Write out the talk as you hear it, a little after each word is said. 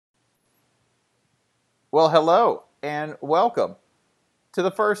Well, hello and welcome to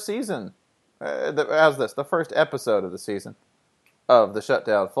the first season. The first episode of the season of the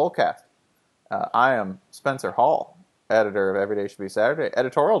Shutdown Fullcast. I am Spencer Hall, editor of Every Day Should Be Saturday,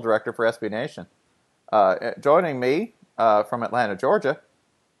 editorial director for SB Nation. Joining me from Atlanta, Georgia.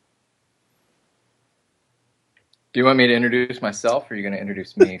 Do you want me to introduce myself, or are you going to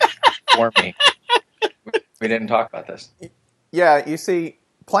introduce me for me? We didn't talk about this. Yeah, you see,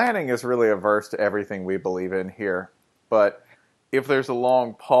 planning is really averse to everything we believe in here. But if there's a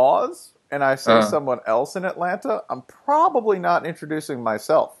long pause and I say someone else in Atlanta, I'm probably not introducing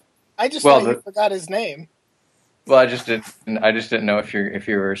myself. I just thought you forgot his name. Well, I just didn't know if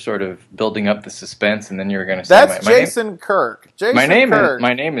you were sort of building up the suspense, and then you were going to say that's Jason Kirk. My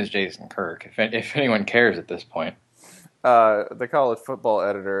name is Jason Kirk. If anyone cares at this point, the college football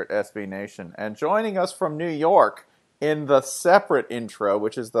editor at SB Nation, and joining us from New York in the separate intro,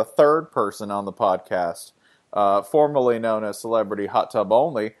 which is the third person on the podcast, formerly known as Celebrity Hot Tub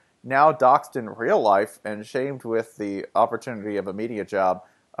Only, now doxed in real life and shamed with the opportunity of a media job,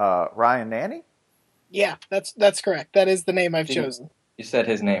 Ryan Nanny? Yeah, that's correct. That is the name I've chosen. You said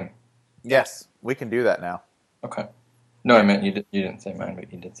his name. Yes, we can do that now. Okay. No, I meant you didn't say mine,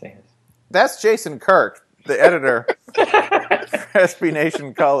 but you did say his. That's Jason Kirk, the editor for SB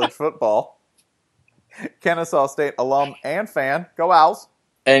Nation College Football. Kennesaw State alum and fan. Go Owls.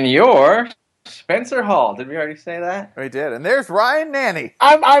 And you're Spencer Hall. Did we already say that? We did. And there's Ryan Nanny.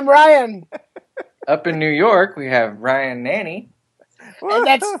 I'm Ryan. Up in New York, we have Ryan Nanny.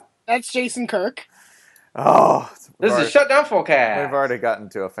 And that's Jason Kirk. Oh, this is Shutdown Fullcast. We've already gotten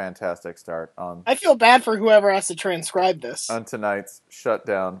to a fantastic start on. I feel bad for whoever has to transcribe this on tonight's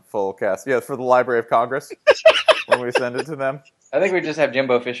Shutdown Fullcast. Yeah, for the Library of Congress when we send it to them. I think we just have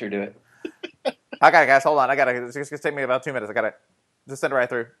Jimbo Fisher do it. I got it, guys. Hold on. It's going to take me about 2 minutes. I got it. Just send it right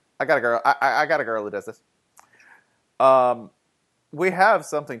through. I got a girl. I got a girl who does this. We have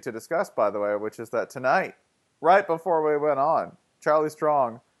something to discuss, by the way, which is that tonight, right before we went on, Charlie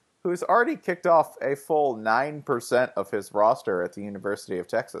Strong, who's already kicked off a full 9% of his roster at the University of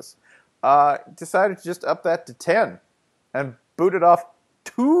Texas, decided to just up that to 10 and booted off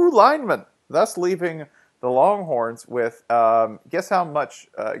 2 linemen, thus leaving the Longhorns with guess how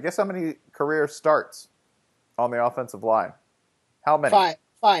many career starts on the offensive line? How many?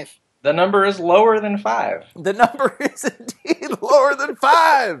 5. The number is lower than 5. The number is indeed lower than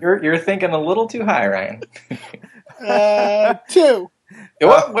 5. You're thinking a little too high, Ryan. 2.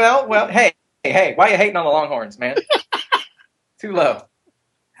 Well. Hey! Why are you hating on the Longhorns, man? Too low.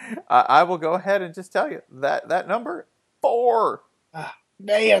 I will go ahead and just tell you that number 4.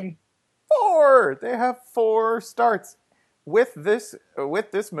 Man. 4. They have 4 starts. With this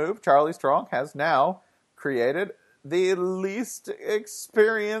move, Charlie Strong has now created the least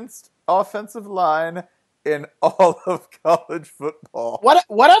experienced offensive line in all of college football.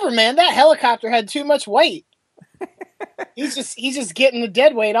 Whatever, man. That helicopter had too much weight. He's just getting the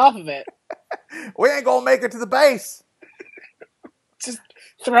dead weight off of it. We ain't gonna make it to the base. Just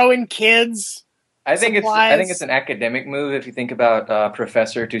throwing kids. I think it's an academic move if you think about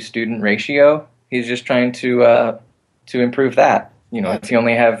professor to student ratio. He's just trying to improve that. You know, if you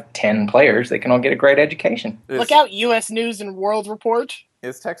only have 10 players, they can all get a great education. Look out, U.S. News and World Report.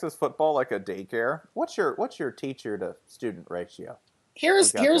 Is Texas football like a daycare? What's your teacher to student ratio?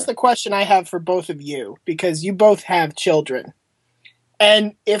 Here's the question I have for both of you, because you both have children.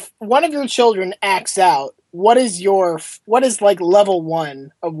 And if one of your children acts out, what is like level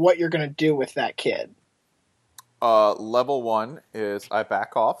 1 of what you're going to do with that kid? Level 1 is I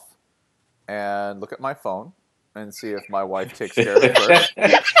back off and look at my phone and see if my wife takes care of it first.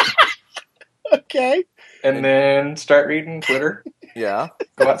 Okay. And then start reading Twitter. Yeah.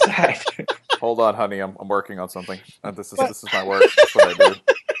 Go outside. Hold on, honey. I'm working on something. This is my work. That's what I do.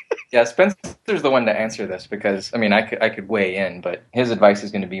 Yeah, Spencer's the one to answer this because, I mean, I could weigh in, but his advice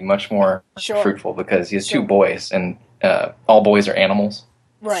is going to be much more fruitful because he has 2 boys, and all boys are animals.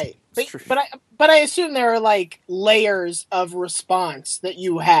 Right. But I assume there are, like, layers of response that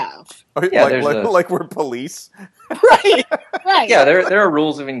you have. Oh, yeah, like we're police? Right. Yeah, there are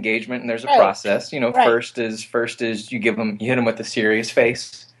rules of engagement, and there's a process. You know, first is you hit them with a serious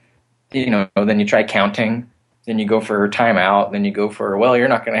face. You know, then you try counting. Then you go for timeout. Then you go for, well, you're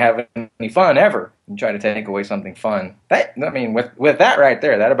not going to have any fun ever. You try to take away something fun. With that right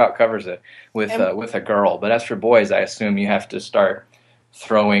there, that about covers it with a girl. But as for boys, I assume you have to start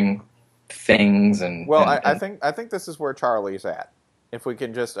throwing things and. Well, I think this is where Charlie's at. If we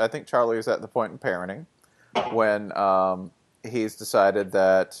can I think Charlie's at the point in parenting when he's decided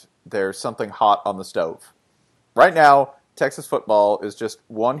that there's something hot on the stove. Right now, Texas football is just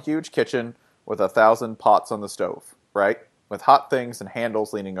one huge kitchen with 1,000 pots on the stove, right? With hot things and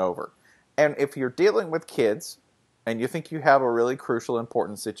handles leaning over. And if you're dealing with kids and you think you have a really crucial,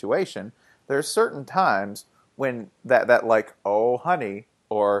 important situation, there's certain times when that like, oh, honey,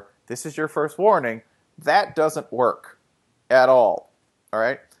 or this is your first warning, that doesn't work at all. All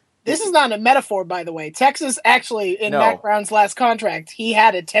right? This is not a metaphor, by the way. Texas actually, in Mac Brown's last contract, he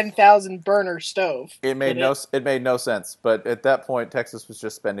had a 10,000 burner stove. It made no sense. But at that point, Texas was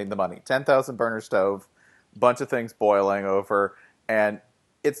just spending the money. 10,000 burner stove, bunch of things boiling over, and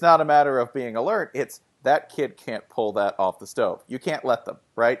it's not a matter of being alert. It's that kid can't pull that off the stove. You can't let them,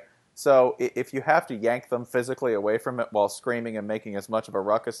 right? So if you have to yank them physically away from it while screaming and making as much of a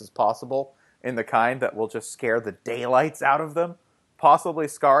ruckus as possible, in the kind that will just scare the daylights out of them, possibly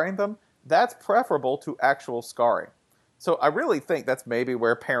scarring them, that's preferable to actual scarring. So I really think that's maybe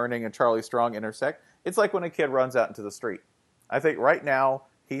where parenting and Charlie Strong intersect. It's like when a kid runs out into the street. I think right now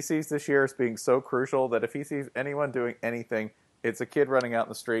he sees this year as being so crucial that if he sees anyone doing anything, it's a kid running out in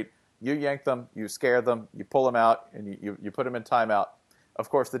the street. You yank them, you scare them, you pull them out, and you put them in timeout. Of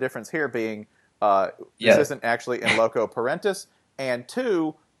course, the difference here being this isn't actually in loco parentis, and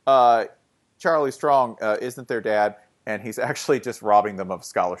two, Charlie Strong isn't their dad, and he's actually just robbing them of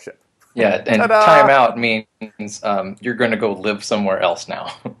scholarship. Yeah, and timeout means you're going to go live somewhere else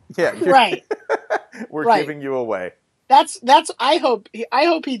now. Yeah, right. We're giving you away. That's. I hope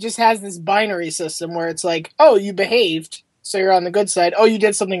he just has this binary system where it's like, oh, you behaved, so you're on the good side. Oh, you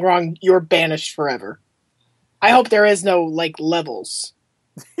did something wrong, you're banished forever. I hope there is no like levels.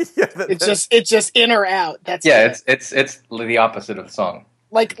 It's just in or out. That's it's the opposite of the song.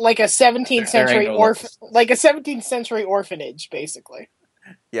 Like a 17th century like a 17th century orphanage, basically.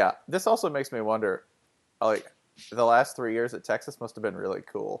 Yeah, this also makes me wonder, like, the last 3 years at Texas must have been really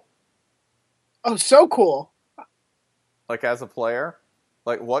cool. Oh, so cool. Like, as a player,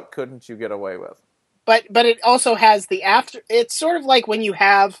 like, what couldn't you get away with? But it also has the after. It's sort of like when you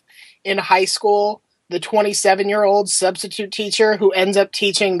have in high school the 27-year-old substitute teacher who ends up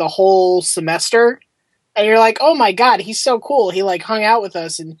teaching the whole semester. And you're like, oh my God, he's so cool. He like hung out with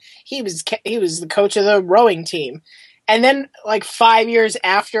us, and he was the coach of the rowing team. And then like 5 years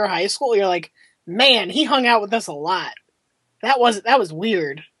after high school, you're like, man, he hung out with us a lot. That was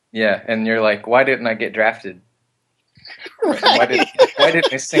weird. Yeah, and you're like, why didn't I get drafted? Right. Why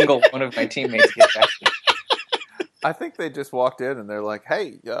didn't a single one of my teammates get drafted? I think they just walked in and they're like,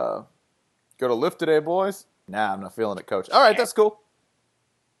 hey, go to lift today, boys? Nah, I'm not feeling it, coach. All right, that's cool.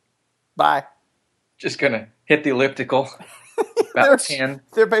 Bye. Just gonna hit the elliptical. About 10.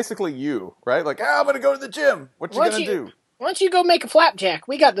 They're basically you, right? Like, I'm gonna go to the gym. What you gonna do? Why don't you go make a flapjack?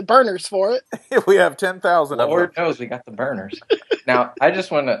 We got the burners for it. We have 10,000 of them. Lord knows we got the burners. Now, I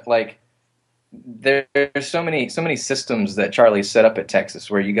just want to like. There's so many systems that Charlie set up at Texas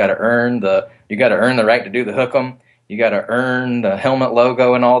where you got to earn the right to do the hook 'em. You got to earn the helmet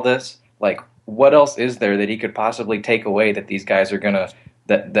logo and all this. Like, what else is there that he could possibly take away that these guys are gonna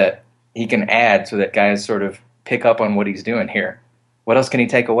that he can add so that guys sort of pick up on what he's doing here? What else can he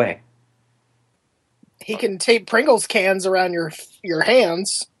take away? He can tape Pringles cans around your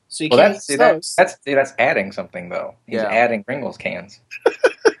hands so you can't eat those. That's adding something though. He's adding Pringles cans.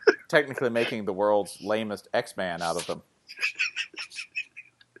 Technically making the world's lamest X-Man out of them.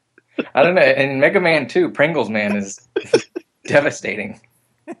 I don't know. In Mega Man 2, Pringles Man is devastating.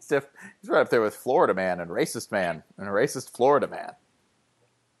 He's right up there with Florida Man and Racist Man and a Racist Florida Man.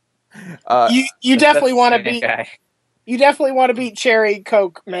 You definitely want to beat guy. You definitely want to beat Cherry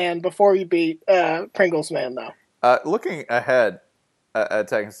Coke Man before you beat Pringles Man, though. Looking ahead at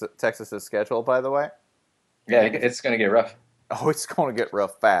Texas's schedule, by the way. Yeah, it's going to get rough. Oh, it's going to get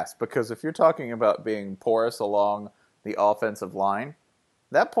rough fast, because if you're talking about being porous along the offensive line,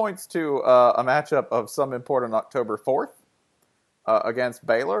 that points to a matchup of some import on October 4th against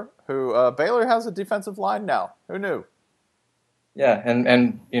Baylor, who Baylor has a defensive line now. Who knew? Yeah,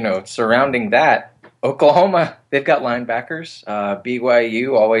 and surrounding that, Oklahoma, they've got linebackers.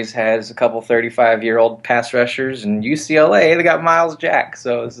 BYU always has a couple 35-year-old pass rushers, and UCLA, they got Miles Jack,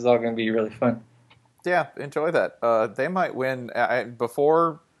 so this is all going to be really fun. Yeah, enjoy that. They might win.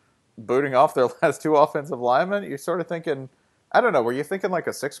 Before booting off their last two offensive linemen, you're sort of thinking, I don't know, were you thinking like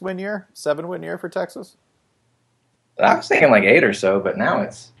a 6-win year, 7-win year for Texas? I was thinking like 8 or so, but now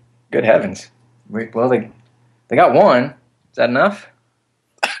it's, good heavens. They got one. Is that enough?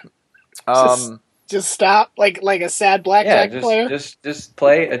 Just stop, like a sad blackjack player. Just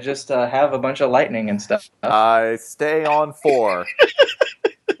play. Have a bunch of lightning and stuff. I stay on 4.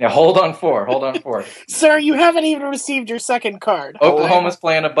 Yeah, hold on 4. Sir, you haven't even received your second card. Oklahoma's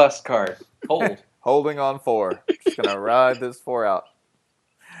playing a bust card. Holding on 4. Just gonna ride this 4 out.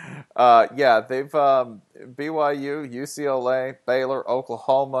 Yeah, they've BYU, UCLA, Baylor,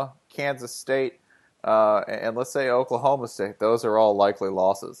 Oklahoma, Kansas State, and let's say Oklahoma State. Those are all likely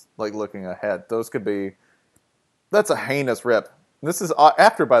losses. Like looking ahead, that's a heinous rip. This is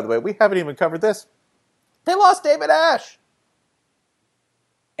after, by the way, we haven't even covered this. They lost David Ash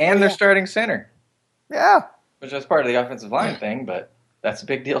and their starting center. Yeah, which is part of the offensive line thing, but that's a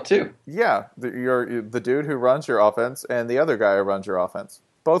big deal too. Yeah, the dude who runs your offense and the other guy who runs your offense.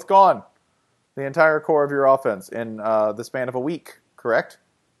 Both gone. The entire core of your offense in the span of a week, correct?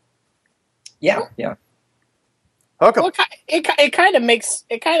 Yeah. Hook 'em. Well, it kind of makes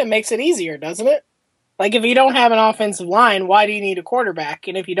it easier, doesn't it? Like if you don't have an offensive line, why do you need a quarterback?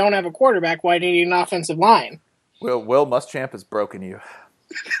 And if you don't have a quarterback, why do you need an offensive line? Will Muschamp has broken you.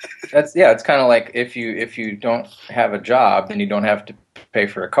 It's kind of like if you don't have a job, then you don't have to pay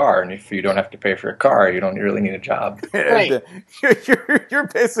for a car, and if you don't have to pay for a car, you don't really need a job. Right. You're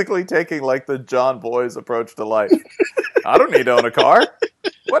basically taking like the John Boy's approach to life. I don't need to own a car.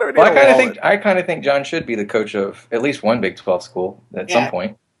 What do we need? Well, I kind of think John should be the coach of at least one Big 12 school at some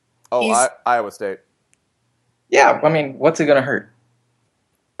point. Oh, Iowa State. Yeah, I mean, what's it going to hurt?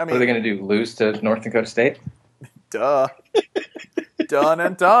 I mean, what are they going to do? Lose to North Dakota State? Duh. Done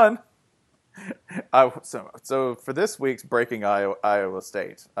and done. So for this week's Breaking Iowa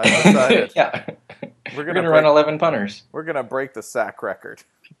State, I decided we're going to run 11 punters. We're going to break the sack record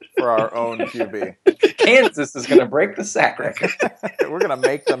for our own QB. Kansas is going to break the sack record. We're going to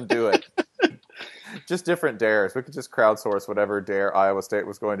make them do it. Just different dares. We could just crowdsource whatever dare Iowa State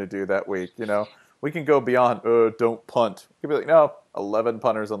was going to do that week. You know, we can go beyond. Don't punt. You can be like, no, 11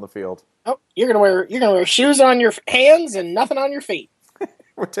 punters on the field. Oh, you're gonna wear shoes on your hands and nothing on your feet.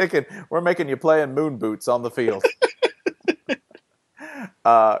 We're making you play in moon boots on the field.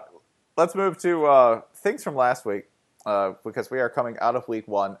 Let's move to things from last week because we are coming out of week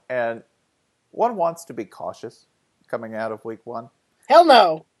one, and one wants to be cautious coming out of week one. Hell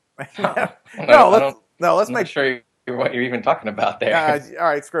no. Let's I'm make not sure what you're even talking about there. All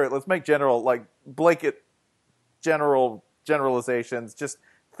right, screw it. Let's make blanket generalizations. Just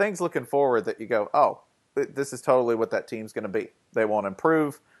things looking forward that you go, oh, this is totally what that team's going to be. They won't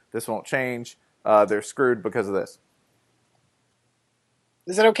improve. This won't change. They're screwed because of this.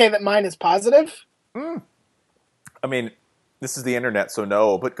 Is it okay that mine is positive? I mean, this is the internet, so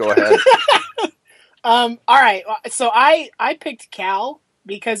no, but go ahead. All right. So I picked Cal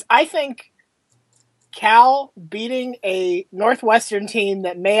because I think Cal beating a Northwestern team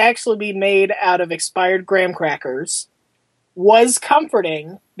that may actually be made out of expired graham crackers was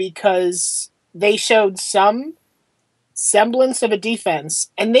comforting because they showed some semblance of a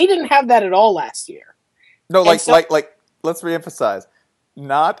defense, and they didn't have that at all last year. No, let's reemphasize,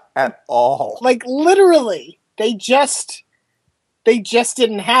 not at all. Like literally, they just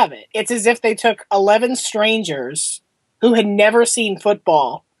didn't have it. It's as if they took 11 strangers who had never seen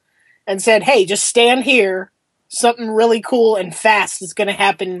football and said, "Hey, just stand here. Something really cool and fast is going to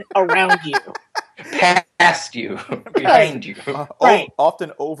happen around you." Past you, behind you, right?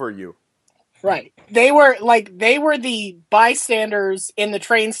 Often over you. Right. They were the bystanders in the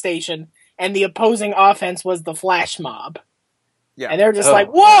train station, and the opposing offense was the flash mob. Yeah, and they're just like,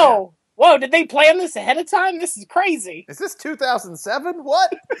 "Whoa, whoa! Did they plan this ahead of time? This is crazy." Is this 2007?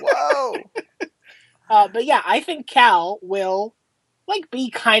 What? Whoa! But yeah, I think Cal will be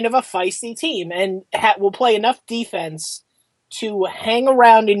kind of a feisty team and will play enough defense to hang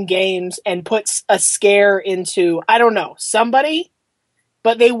around in games and put a scare into, I don't know, somebody,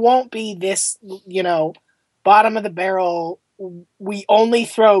 but they won't be this, bottom of the barrel. We only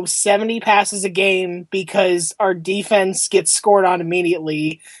throw 70 passes a game because our defense gets scored on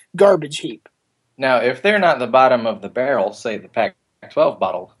immediately. Garbage heap. Now, if they're not the bottom of the barrel, say the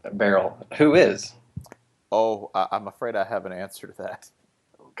Pac-12 barrel, who is? Oh, I'm afraid I have an answer to that.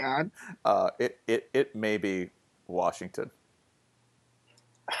 Oh God. It may be Washington.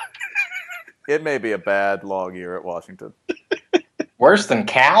 It may be a bad long year at Washington. Worse than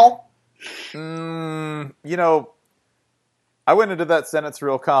Cal? I went into that sentence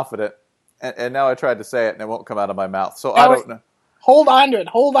real confident, and now I tried to say it, and it won't come out of my mouth. So I don't know. Hold on to it.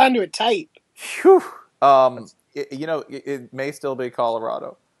 Hold on to it tight. Whew. It may still be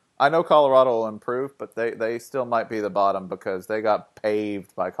Colorado. I know Colorado will improve, but they still might be the bottom because they got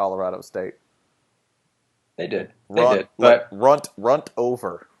paved by Colorado State. They did. But runt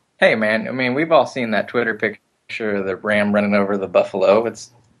over. Hey, man, I mean, we've all seen that Twitter picture of the ram running over the buffalo.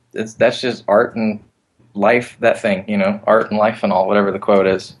 That's just art and life, that thing, art and life and all, whatever the quote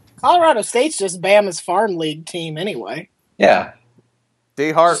is. Colorado State's just Bama's farm league team anyway. Yeah. D.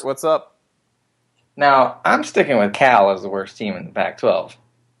 Hart, what's up? Now, I'm sticking with Cal as the worst team in the Pac-12.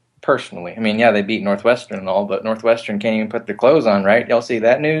 personally. I mean, yeah, they beat Northwestern and all, but Northwestern can't even put their clothes on, right? Y'all see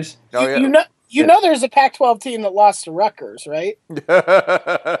that news? Oh, yeah. You know there's a Pac-12 team that lost to Rutgers, right?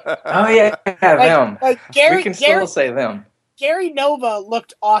 Oh, yeah, them. We can still say them. Gary Nova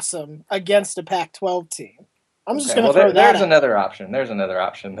looked awesome against a Pac-12 team. I'm just going to throw that There's out. another option. There's another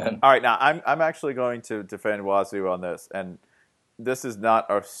option then. All right, now I'm actually going to defend Wazoo on this, and this is not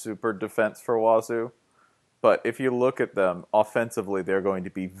a super defense for Wazoo, but if you look at them offensively, they're going to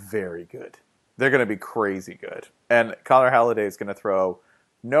be very good. They're going to be crazy good. And Connor Halliday is going to throw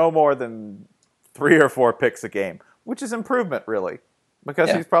no more than 3 or 4 picks a game, which is improvement, really, because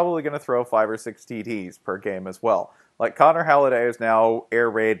he's probably going to throw 5 or 6 TDs per game as well. Like, Connor Halliday is now air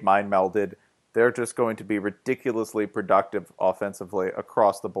raid, mind melded. They're just going to be ridiculously productive offensively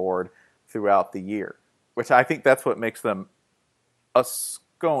across the board throughout the year, which I think that's what makes them a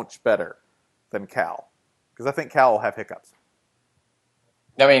sconch better than Cal, because I think Cal will have hiccups.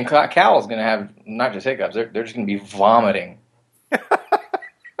 I mean, Cal's going to have not just hiccups; they're just going to be vomiting.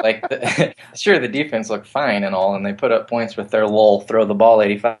 Sure, the defense looked fine and all, and they put up points with their little throw the ball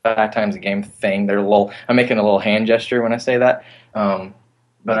 85 times a game thing. I'm making a little hand gesture when I say that.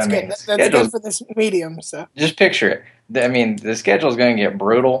 But that's good. That's good for this medium. So just picture it. I mean, the schedule is going to get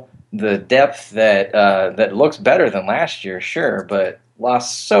brutal. The depth that looks better than last year, sure, but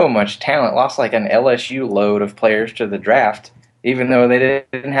lost so much talent. Lost like an LSU load of players to the draft, even though they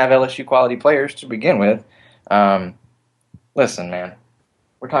didn't have LSU quality players to begin with. Listen, man,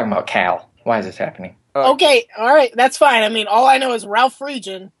 we're talking about Cal. Why is this happening? Okay, all right, that's fine. I mean, all I know is Ralph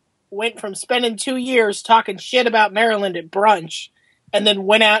Friedgen went from spending 2 years talking shit about Maryland at brunch, and then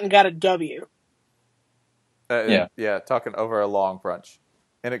went out and got a W. Yeah, talking over a long brunch.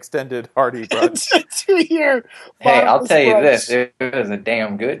 An extended hearty brunch. 2 year. Hey, I'll tell you this. It was a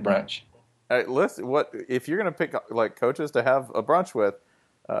damn good brunch. Listen, if you're going to pick like coaches to have a brunch with,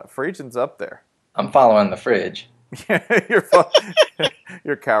 Friedgen's up there. I'm following the fridge.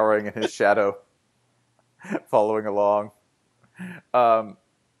 You're cowering in his shadow, following along.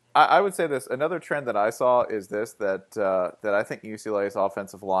 I would say this. Another trend that I saw is this, that I think UCLA's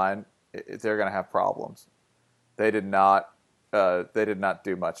offensive line, they're going to have problems. They did not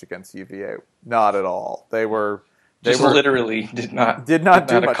do much against UVA. Not at all. They literally did not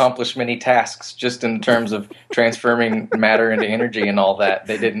accomplish many tasks, just in terms of transferring matter into energy and all that.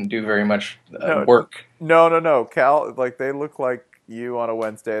 They didn't do very much work. No. Cal, they look like you on a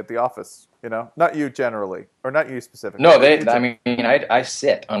Wednesday at the office. You know, not you generally, or not you specifically. No, I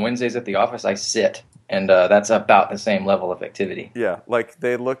sit on Wednesdays at the office. I sit, and that's about the same level of activity. Yeah,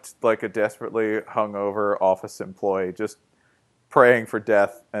 they looked like a desperately hungover office employee, just praying for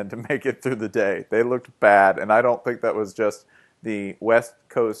death and to make it through the day. They looked bad, and I don't think that was just the West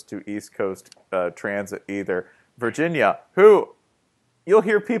Coast to East Coast transit either. Virginia, who you'll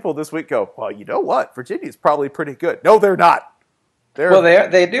hear people this week go, well, you know what? Virginia's probably pretty good. No, they're not.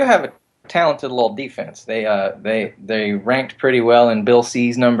 They do have a talented little defense. They ranked pretty well in Bill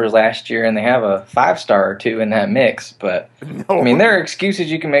C's numbers last year, and they have a 5-star or 2 in that mix. But I mean, there are excuses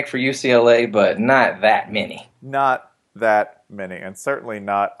you can make for UCLA, but not that many. Not that many, and certainly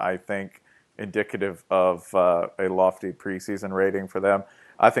not, I think, indicative of a lofty preseason rating for them.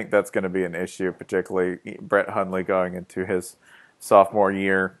 I think that's going to be an issue, particularly Brett Hundley going into his sophomore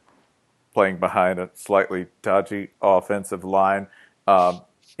year, playing behind a slightly dodgy offensive line.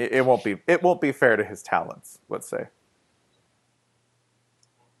 It won't be fair to his talents, let's say.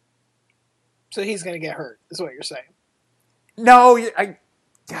 So he's going to get hurt, is what you're saying. No, you can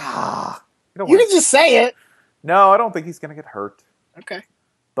just say it. No, I don't think he's going to get hurt. Okay.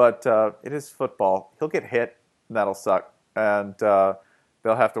 But it is football. He'll get hit, and that'll suck. And they'll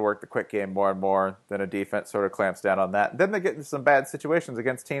have to work the quick game more and more. Then a defense sort of clamps down on that. Then they get into some bad situations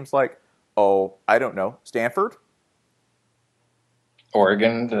against teams like, I don't know, Stanford?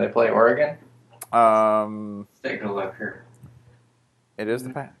 Oregon? Do they play Oregon? Take a look here. It is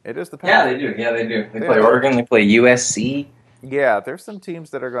the Pac. Yeah, they do. They play Oregon. They play USC. Yeah, there's some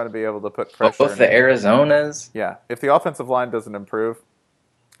teams that are going to be able to put pressure. Both the Arizonas. Yeah, if the offensive line doesn't improve,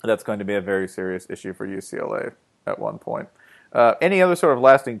 that's going to be a very serious issue for UCLA at one point. Any other sort of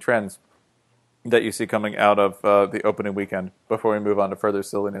lasting trends that you see coming out of the opening weekend before we move on to further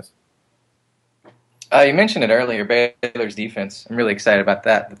silliness? You mentioned it earlier, Baylor's defense. I'm really excited about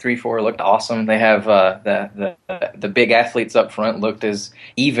that. The 3-4 looked awesome. They have the big athletes up front looked as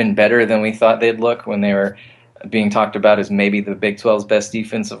even better than we thought they'd look when they were being talked about as maybe the Big 12's best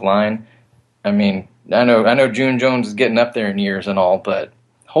defensive line. I mean, I know June Jones is getting up there in years and all, but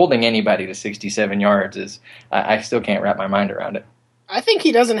holding anybody to 67 yards is I still can't wrap my mind around it. I think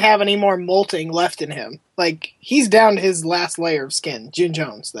he doesn't have any more molting left in him. Like, he's down to his last layer of skin. June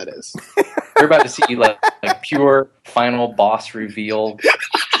Jones, that is. We're about to see like pure final boss reveal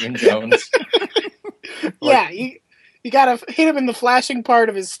June Jones. Yeah, you gotta hit him in the flashing part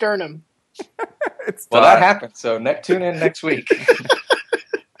of his sternum. Well, that happened, so tune in next week.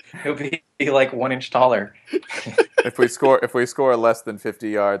 He'll be like 1 inch taller. If we score less than 50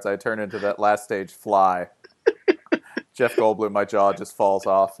 yards, I turn into that last stage fly. Jeff Goldblum, my jaw just falls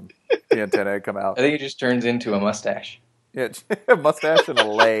off and the antennae come out. I think he just turns into a mustache. Yeah, a mustache and a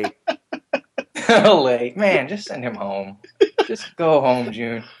lay. A lay. Man, just send him home. Just go home,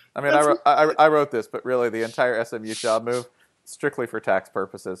 June. I mean, I wrote this, but really the entire SMU job move, strictly for tax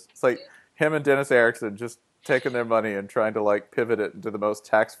purposes. It's like him and Dennis Erickson just taking their money and trying to like pivot it into the most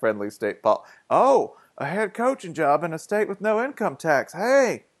tax-friendly state. Oh, a head coaching job in a state with no income tax.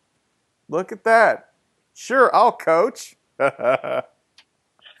 Hey, look at that. Sure, I'll coach. Yeah,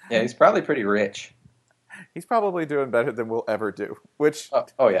 he's probably pretty rich. He's probably doing better than we'll ever do. Which,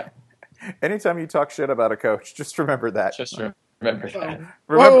 oh yeah. Anytime you talk shit about a coach, just remember that. Just remember that.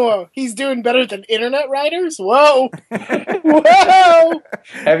 Whoa, he's doing better than internet writers? Whoa. Whoa.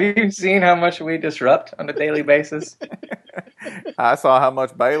 Have you seen how much we disrupt on a daily basis? I saw how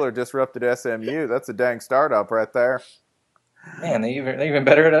much Baylor disrupted SMU. That's a dang startup right there. Man, they're even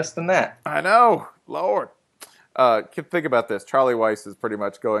better at us than that. I know. Lord. Think about this. Charlie Weiss is pretty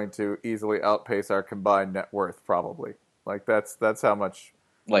much going to easily outpace our combined net worth, probably. Like, that's how much...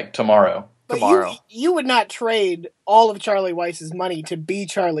 Like, tomorrow. But you would not trade all of Charlie Weiss's money to be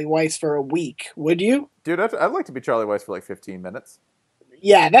Charlie Weiss for a week, would you? Dude, I'd like to be Charlie Weiss for like 15 minutes.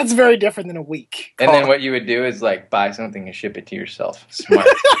 Yeah, that's very different than a week. And then what you would do is, like, buy something and ship it to yourself. Smart.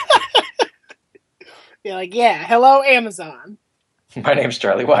 You're like, yeah, hello, Amazon. My name's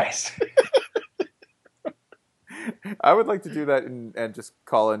Charlie Weiss. I would like to do that and just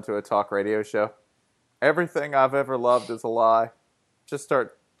call into a talk radio show. Everything I've ever loved is a lie. Just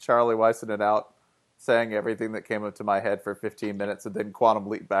start Charlie Weissing it out, saying everything that came up to my head for 15 minutes, and then quantum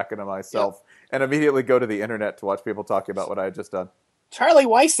leap back into myself, and immediately go to the internet to watch people talking about what I had just done. Charlie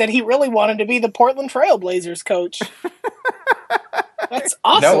Weiss said he really wanted to be the Portland Trail Blazers coach. That's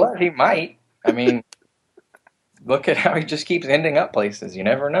awesome. You know what? He might. I mean, look at how he just keeps ending up places. You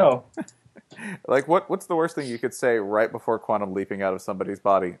never know. Like, what's the worst thing you could say right before quantum leaping out of somebody's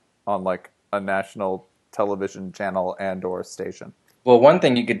body on, like, a national television channel and or station? Well, one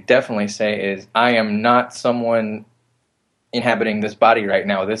thing you could definitely say is, I am not someone inhabiting this body right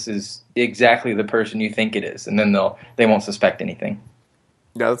now. This is exactly the person you think it is. And then they won't suspect anything.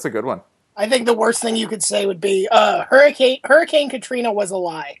 Yeah, that's a good one. I think the worst thing you could say would be, Hurricane Katrina was a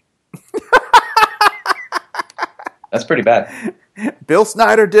lie. That's pretty bad. Bill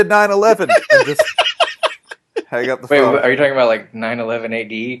Snyder did 9/11. And just hang up the phone. Wait, are you talking about like 9/11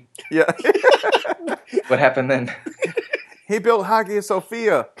 AD? Yeah. What happened then? He built Hagia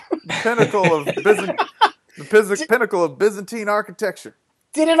Sophia, the pinnacle of Byzantine architecture.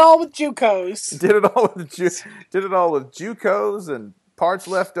 Did it all with JUCOs. Did it all with JUCOs and parts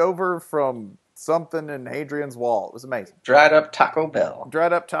left over from something in Hadrian's Wall. It was amazing. Dried up Taco Bell.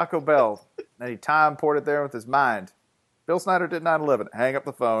 And he time-ported there with his mind. Bill Snyder did 9/11. Hang up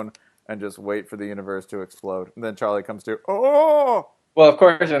the phone and just wait for the universe to explode. And then Charlie comes to, oh! Well, of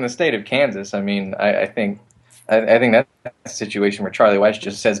course, in the state of Kansas, I mean, I think that's a situation where Charlie Weiss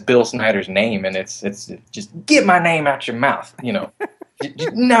just says Bill Snyder's name, and it's just, get my name out your mouth, you know.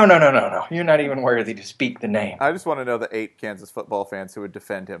 No. You're not even worthy to speak the name. I just want to know the 8 Kansas football fans who would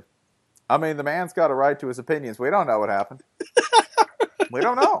defend him. I mean, the man's got a right to his opinions. We don't know what happened. We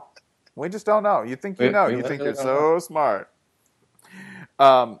don't know. We just don't know. You think you know. You think you're so smart.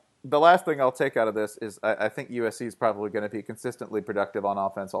 The last thing I'll take out of this is I think USC is probably going to be consistently productive on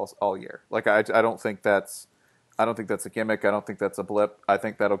offense all year. Like I don't think that's a gimmick. I don't think that's a blip. I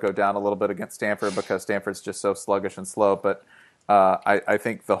think that'll go down a little bit against Stanford because Stanford's just so sluggish and slow. But I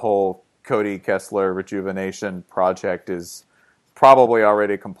think the whole Cody Kessler rejuvenation project is probably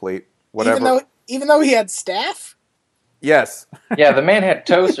already complete. Whatever. Even though he had staff? Yes. Yeah, the man had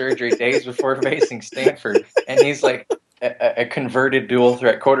toe surgery days before facing Stanford, and he's like a converted dual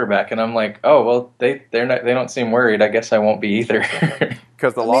threat quarterback, and I'm like, oh well, they don't seem worried. I guess I won't be either.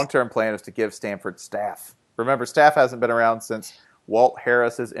 Because the long-term plan is to give Stanford staff. Remember, staff hasn't been around since Walt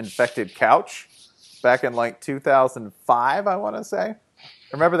Harris's infected couch back in like 2005, I want to say.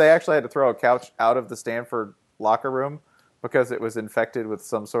 Remember, they actually had to throw a couch out of the Stanford locker room because it was infected with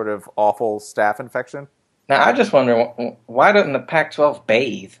some sort of awful staph infection. Now, I just wonder, why doesn't the Pac-12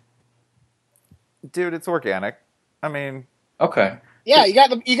 bathe? Dude, it's organic. I mean... Okay. Yeah, you got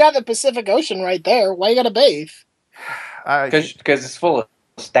the Pacific Ocean right there. Why you got to bathe? Because it's full of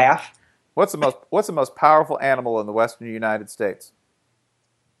staff. What's the most powerful animal in the western United States?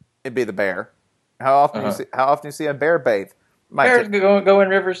 It'd be the bear. How often do you see a bear bathe? Bears go in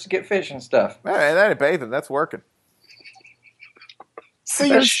rivers to get fish and stuff. Man, that ain't bathing. That's working. So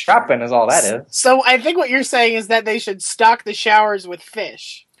you're shopping is all that is. So I think what you're saying is that they should stock the showers with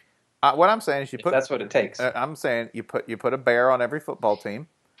fish. What I'm saying is that's what it takes. I'm saying you put a bear on every football team.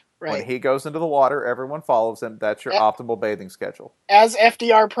 Right. When he goes into the water, everyone follows him. That's your optimal bathing schedule. As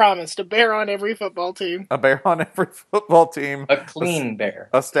FDR promised, a bear on every football team. A bear on every football team. A clean bear.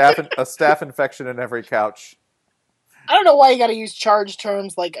 A staph infection in every couch. I don't know why you got to use charged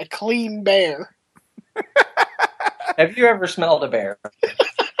terms like a clean bear. Have you ever smelled a bear?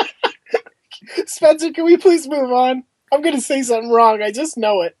 Spencer, can we please move on? I'm going to say something wrong. I just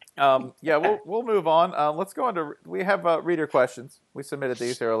know it. Yeah, we'll move on. Let's go on to... We have reader questions. We submitted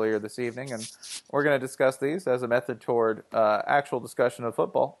these earlier this evening, and we're going to discuss these as a method toward actual discussion of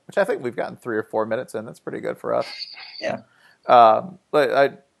football, which I think we've gotten 3 or 4 minutes in. That's pretty good for us. Yeah.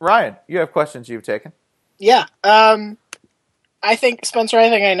 Ryan, you have questions you've taken. Yeah. Spencer, I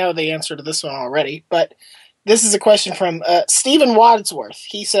think I know the answer to this one already, but this is a question from Stephen Wadsworth.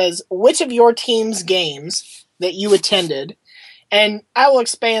 He says, which of your team's games that you attended, and I will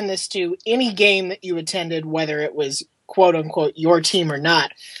expand this to any game that you attended, whether it was quote-unquote your team or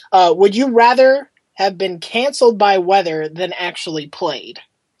not, would you rather have been canceled by weather than actually played?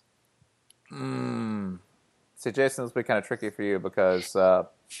 See, Jason, this will be kind of tricky for you because,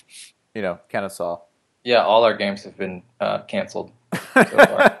 Kennesaw. Yeah, all our games have been canceled so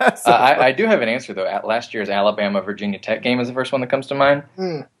far. I do have an answer, though. Last year's Alabama-Virginia Tech game is the first one that comes to mind.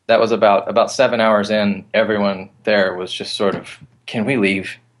 That was about 7 hours in. Everyone there was just sort of, can we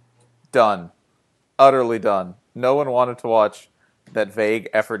leave? Done. Utterly done. No one wanted to watch that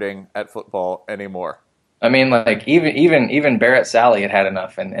vague efforting at football anymore. I mean, like, even Barrett Sally had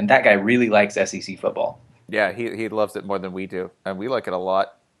enough, and that guy really likes SEC football. Yeah, he loves it more than we do, and we like it a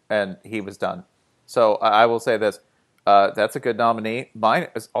lot, and he was done. So I will say this. That's a good nominee. Mine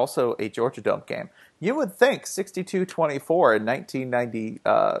is also a Georgia Dome game. You would think 62-24 in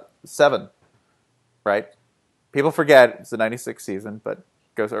 1997, right? People forget it's the 96 season, but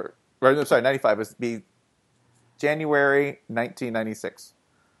goes over. Sorry, 95 is be January 1996.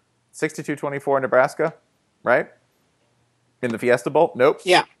 62-24 in Nebraska, right? In the Fiesta Bowl? Nope.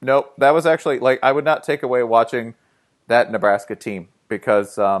 Yeah. Nope. That was actually, I would not take away watching that Nebraska team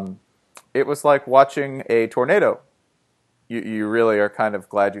because it was like watching a tornado. You really are kind of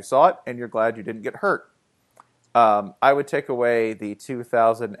glad you saw it, and you're glad you didn't get hurt. I would take away the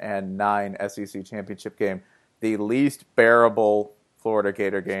 2009 SEC Championship game, the least bearable Florida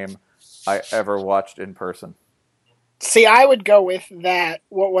Gator game I ever watched in person. See, I would go with that.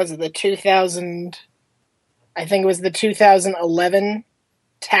 What was it? I think it was the 2011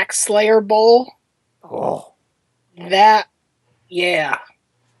 Tax Slayer Bowl. Oh. That, yeah.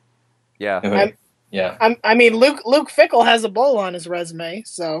 Yeah. I mean, Luke Fickell has a bowl on his resume,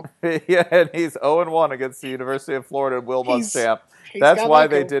 so. Yeah, and he's 0-1 against the University of Florida and Will Muschamp. That's why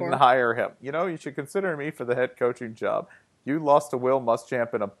they didn't hire him. You should consider me for the head coaching job. You lost to Will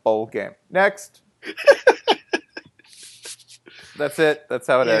Muschamp in a bowl game. Next. That's it. That's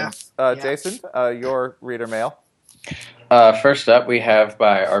how it ends. Jason, your reader mail. First up, we have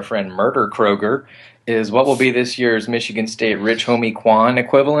by our friend Murder Kroger is what will be this year's Michigan State Rich Homie Quan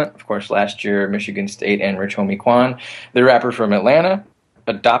equivalent. Of course, last year, Michigan State and Rich Homie Quan, the rapper from Atlanta,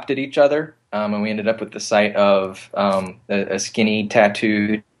 adopted each other, and we ended up with the sight of a skinny,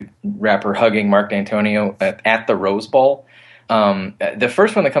 tattooed rapper hugging Mark D'Antonio at the Rose Bowl. The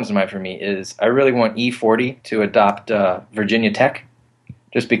first one that comes to mind for me is I really want E40 to adopt Virginia Tech,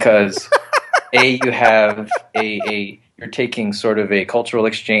 just because you have you're taking sort of a cultural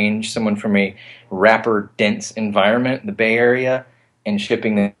exchange, someone from a rapper-dense environment, the Bay Area, and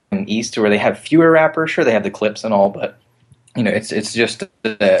shipping them east to where they have fewer rappers. Sure, they have the Clips and all, but it's just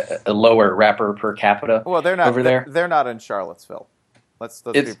a lower rapper per capita. Well, they're not over there. They're not in Charlottesville. Let's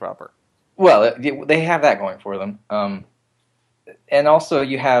be proper. Well, they have that going for them. And also,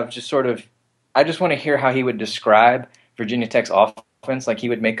 you have just sort of. I just want to hear how he would describe Virginia Tech's offense. Like he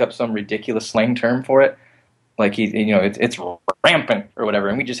would make up some ridiculous slang term for it. Like it's rampant or whatever,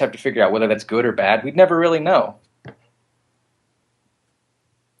 and we just have to figure out whether that's good or bad. We'd never really know.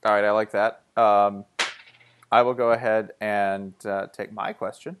 All right, I like that. I will go ahead and take my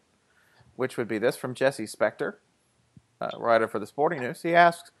question, which would be this from Jesse Spector, writer for the Sporting News. He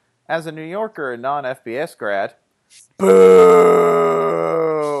asks, as a New Yorker and non-FBS grad,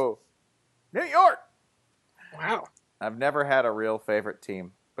 boo! New York! Wow. I've never had a real favorite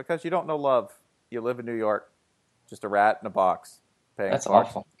team because you don't know love. You live in New York. Just a rat in a box. That's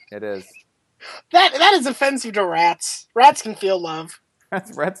awful. It is. That is offensive to rats. Rats can feel love.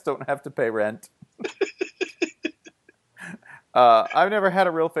 Rats don't have to pay rent. I've never had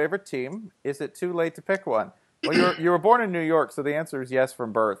a real favorite team. Is it too late to pick one? Well, you were born in New York, so the answer is yes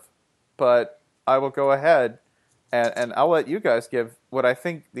from birth. But I will go ahead and I'll let you guys give what I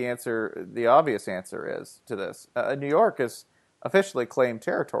think the obvious answer is to this. New York is officially claimed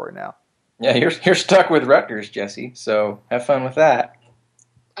territory now. Yeah, you're stuck with Rutgers, Jesse. So have fun with that.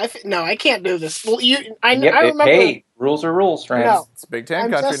 No, I can't do this. Well, I remember. Hey, rules are rules, friends. No, it's Big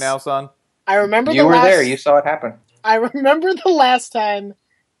Ten country now, son. I remember you were there. You saw it happen. I remember the last time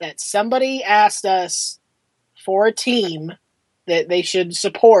that somebody asked us for a team that they should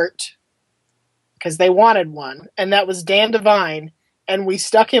support because they wanted one, and that was Dan Devine, and we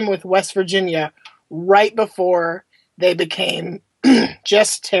stuck him with West Virginia right before they became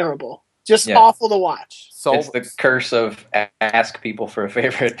just terrible, awful to watch. It's the curse of ask people for a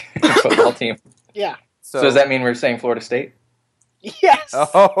favorite football team. Yeah. So does that mean we're saying Florida State? Yes.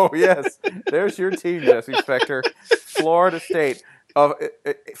 Oh, yes. There's your team, Jesse Spector. Florida State.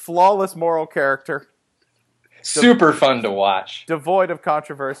 Flawless moral character. Super fun to watch. Devoid of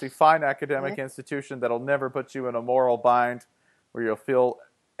controversy. Fine academic institution that'll never put you in a moral bind where you'll feel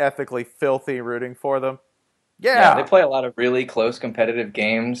ethically filthy rooting for them. Yeah, they play a lot of really close competitive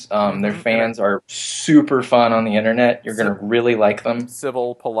games. Their fans are super fun on the internet. You're going to really like them.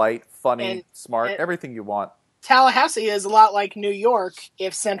 Civil, polite, funny, smart, everything you want. Tallahassee is a lot like New York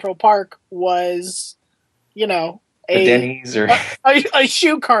if Central Park was, a Denny's or a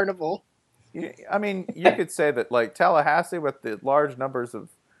shoe carnival. I mean, you could say that like Tallahassee with the large numbers of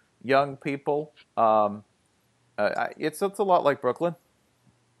young people, it's a lot like Brooklyn.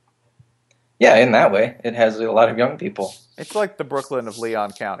 Yeah, in that way. It has a lot of young people. It's like the Brooklyn of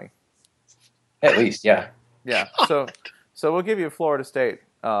Leon County. At least, yeah. Yeah. So we'll give you Florida State.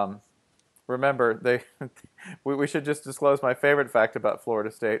 Remember, we should just disclose my favorite fact about Florida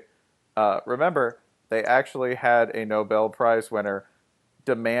State. Remember, they actually had a Nobel Prize winner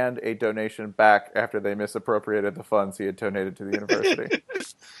demand a donation back after they misappropriated the funds he had donated to the university.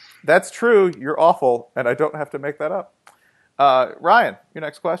 That's true. You're awful, and I don't have to make that up. Ryan, your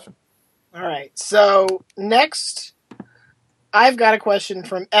next question. All right, so next, I've got a question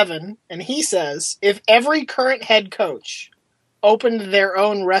from Evan, and he says, if every current head coach opened their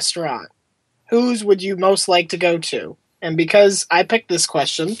own restaurant, whose would you most like to go to? And because I picked this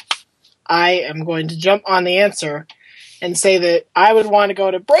question, I am going to jump on the answer and say that I would want to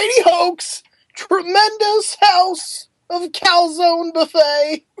go to Brady Hoke's tremendous house of calzone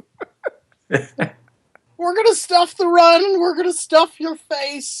buffet. We're going to stuff the run, and we're going to stuff your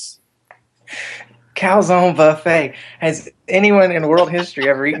face. Calzone buffet. Has anyone in world history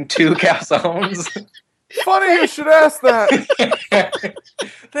ever eaten 2 calzones? Funny you should ask that.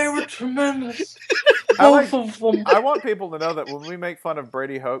 They were tremendous. Both of them. I want people to know that when we make fun of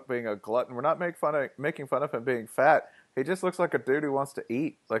Brady Hoke being a glutton, we're not making fun of him being fat. He just looks like a dude who wants to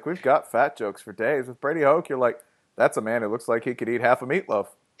eat. Like, we've got fat jokes for days. With Brady Hoke, you're like, that's a man who looks like he could eat half a meatloaf.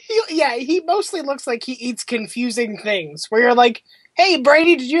 He mostly looks like he eats confusing things. Where you're like, hey,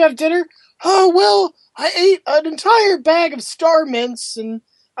 Brady, did you have dinner? Oh, well, I ate an entire bag of Star Mints, and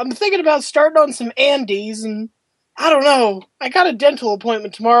I'm thinking about starting on some Andes, and I don't know. I got a dental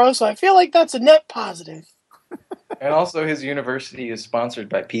appointment tomorrow, so I feel like that's a net positive. And also his university is sponsored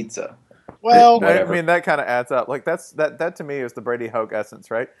by pizza. Well, I mean, that kind of adds up. Like, that to me is the Brady Hoke essence,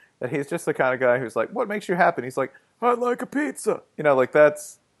 right? That he's just the kind of guy who's like, what makes you happy? And he's like, I'd like a pizza. Like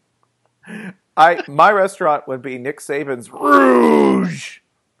that's... My restaurant would be Nick Saban's Rouge,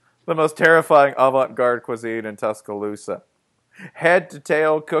 the most terrifying avant-garde cuisine in Tuscaloosa. Head to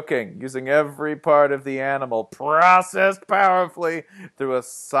tail cooking, using every part of the animal, processed powerfully through a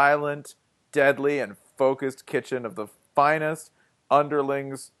silent, deadly, and focused kitchen of the finest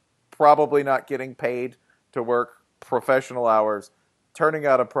underlings, probably not getting paid to work professional hours, turning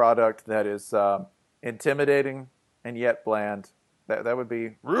out a product that is intimidating and yet bland. That would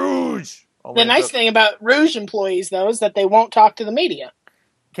be Rouge. The nice thing about Rouge employees, though, is that they won't talk to the media.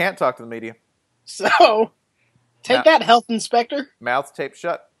 Can't talk to the media. So, take that, health inspector. Mouths taped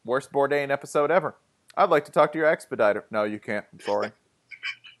shut. Worst Bourdain episode ever. I'd like to talk to your expediter. No, you can't. I'm sorry.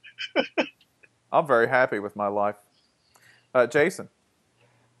 I'm very happy with my life. Jason.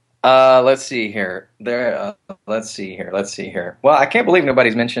 Let's see here. Let's see here. Well, I can't believe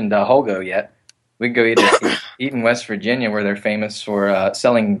nobody's mentioned Holgo yet. We can go eat in West Virginia, where they're famous for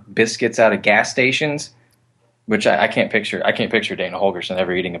selling biscuits out of gas stations, which I can't picture. I can't picture Dana Holgerson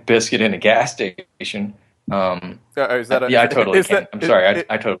ever eating a biscuit in a gas station. I totally can. I'm sorry,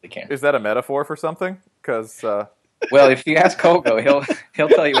 I totally can. Is that a metaphor for something? Because Well, if you ask Kogo, he'll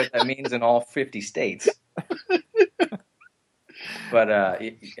tell you what that means in all 50 states. But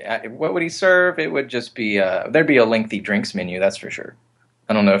what would he serve? It would just be there'd be a lengthy drinks menu, that's for sure.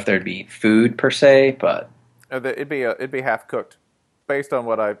 I don't know if there'd be food per se, but it'd be half cooked, based on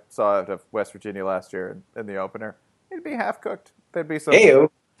what I saw out of West Virginia last year in the opener. It'd be half cooked. There'd be some.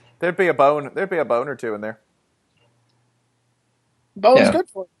 Ew. There'd be a bone or two in there. Bone's good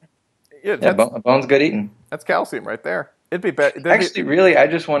for you. Yeah, bone's good eating. That's calcium right there. It'd be better. Actually, really, I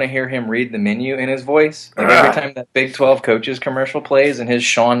just want to hear him read the menu in his voice. Like every time that Big 12 coaches commercial plays and his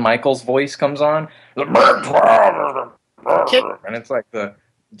Shawn Michaels voice comes on, and it's like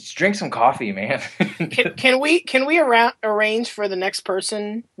just drink some coffee, man. Can we arrange for the next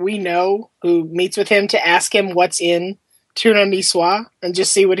person we know who meets with him to ask him what's in tuna niçoise and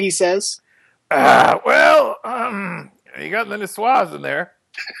just see what he says? You got the niçoise in there.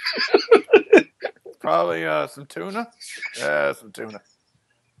 Probably some tuna. Yeah, some tuna.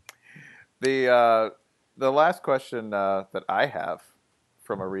 The last question that I have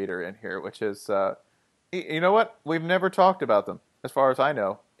from a reader in here, which is, you know what? We've never talked about them, as far as I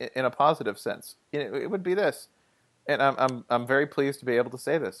know, in a positive sense. It would be this, and I'm very pleased to be able to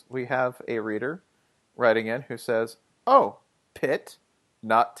say this. We have a reader writing in who says, "Oh, Pitt,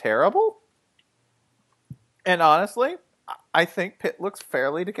 not terrible." And honestly, I think Pitt looks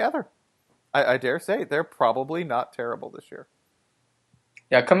fairly together. I dare say they're probably not terrible this year.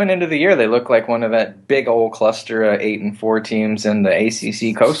 Yeah, coming into the year, they look like one of that big old cluster of 8-4 teams in the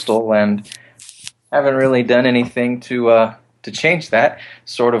ACC Coastal, and haven't really done anything to change that.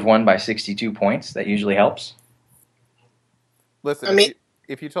 Sort of won by 62 points. That usually helps. Listen,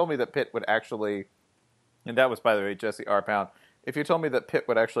 if you told me that Pitt would actually, and that was, by the way, Jesse R. Pound, if you told me that Pitt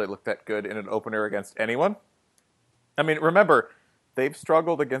would actually look that good in an opener against anyone, I mean, remember, they've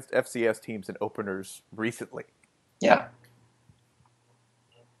struggled against FCS teams in openers recently. Yeah,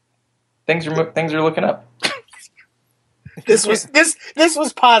 things are looking up. This was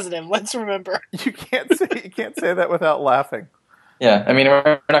positive. Let's remember. You can't say that without laughing. Yeah, I mean,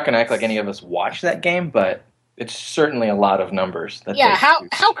 we're not going to act like any of us watched that game, but it's certainly a lot of numbers.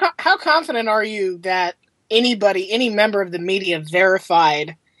 How confident are you that any member of the media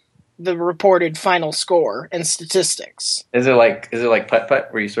verified the reported final score and statistics? Is it like putt-putt,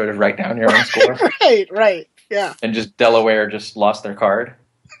 where you sort of write down your own score? Right, yeah. And just Delaware just lost their card?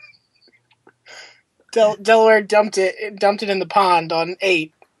 Delaware dumped it in the pond on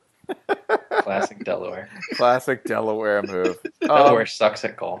 8. Classic Delaware. Classic Delaware move. Delaware sucks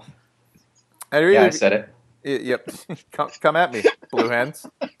at golf. I said it. Yep. Come at me, Blue Hens.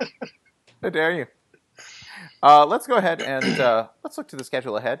 How dare you? Let's go ahead and let's look to the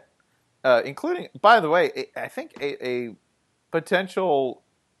schedule ahead. Including, by the way, I think a potential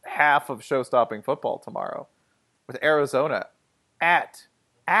half of show-stopping football tomorrow with Arizona at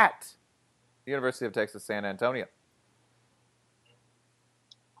University of Texas San Antonio.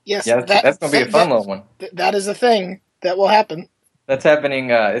 Yes, yeah, that's going to be a fun little one. That is a thing that will happen. That's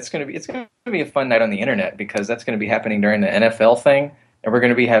happening. It's going to be a fun night on the internet, because that's going to be happening during the NFL thing, and we're going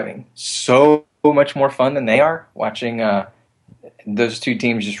to be having so much more fun than they are watching those two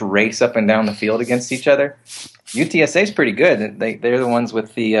teams just race up and down the field against each other. UTSA is pretty good. They're the ones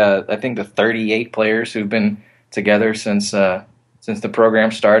with the I think the 38 players who've been together since the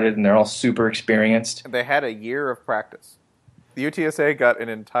program started, and they're all super experienced. They had a year of practice. The UTSA got an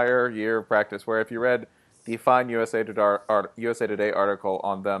entire year of practice, where if you read the fine USA Today article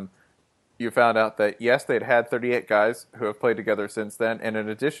on them, you found out that, yes, they'd had 38 guys who have played together since then, and in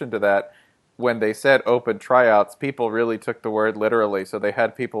addition to that, when they said open tryouts, people really took the word literally, so they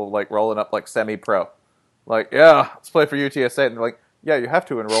had people like rolling up like semi-pro. Like, yeah, let's play for UTSA, and they're like, yeah, you have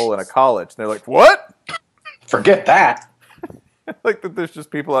to enroll in a college. And they're like, what? Forget that. Like, there's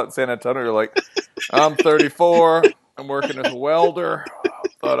just people out in San Antonio who are like, I'm 34, I'm working as a welder,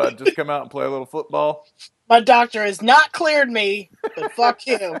 thought I'd just come out and play a little football. My doctor has not cleared me, but fuck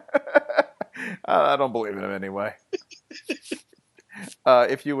you. I don't believe in him anyway.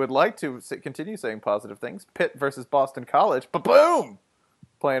 If you would like to continue saying positive things, Pitt versus Boston College, ba-boom!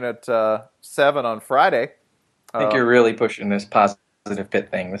 Playing at 7 on Friday. I think you're really pushing this positive Pitt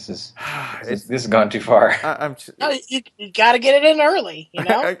thing. This has gone too far. You got to get it in early, you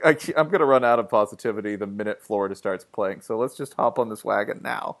know? I'm going to run out of positivity the minute Florida starts playing, so let's just hop on this wagon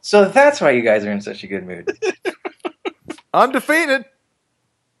now. So that's why you guys are in such a good mood. Undefeated.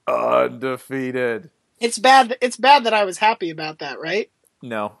 It's bad that I was happy about that, right?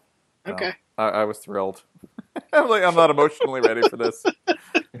 No. Okay. I was thrilled. I'm not emotionally ready for this.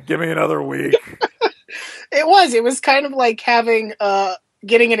 Give me another week. It was kind of like having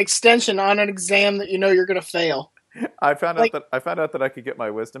getting an extension on an exam that you know you're going to fail. I found out that I could get my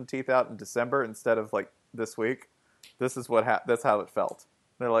wisdom teeth out in December instead of like this week. This is that's how it felt.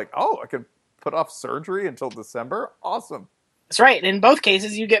 They're like, oh, I could put off surgery until December. Awesome. That's right. In both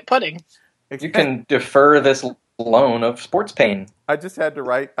cases, you get pudding. You can defer this loan of sports pain. I just had to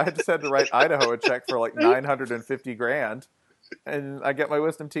write Idaho a check for like $950,000, and I get my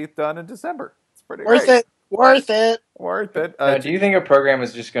wisdom teeth done in December. It's pretty great. Worth it. Do you think a program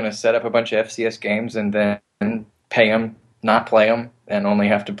is just going to set up a bunch of FCS games and then pay them, not play them, and only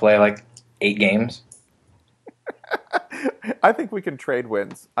have to play like 8 games? I think we can trade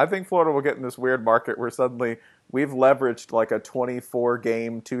wins. I think Florida will get in this weird market where suddenly we've leveraged like a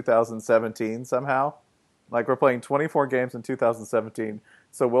 24-game 2017 somehow. Like we're playing 24 games in 2017,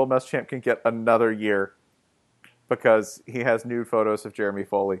 so Will Muschamp can get another year because he has nude photos of Jeremy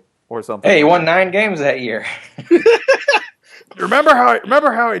Foley or something. Hey, he won 9 games that year. Remember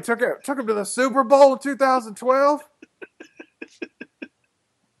how he took him to the Super Bowl in 2012?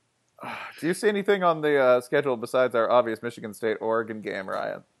 Do you see anything on the schedule besides our obvious Michigan State-Oregon game,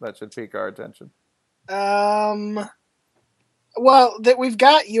 Ryan, that should pique our attention? Well, we've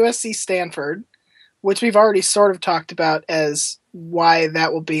got USC-Stanford, which we've already sort of talked about as why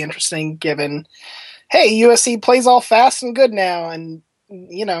that will be interesting given, hey, USC plays all fast and good now and,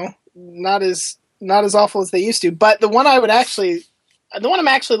 you know, not as awful as they used to. But the one I'm actually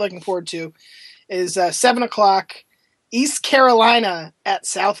looking forward to is 7 o'clock East Carolina at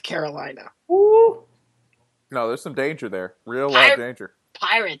South Carolina. Woo. No, there's some danger there. Real live danger.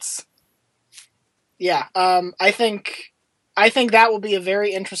 Pirates. Yeah, I think that will be a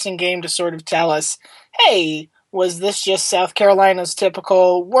very interesting game to sort of tell us, hey, was this just South Carolina's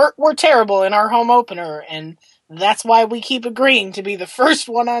typical, we're terrible in our home opener, and that's why we keep agreeing to be the first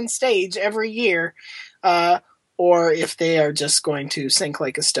one on stage every year, or if they are just going to sink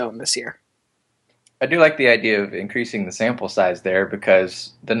like a stone this year. I do like the idea of increasing the sample size there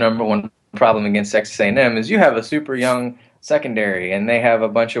because the number one problem against Texas A&M is you have a super young secondary and they have a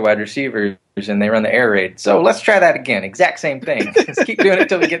bunch of wide receivers and they run the air raid. So let's try that again. Exact same thing. Let's keep doing it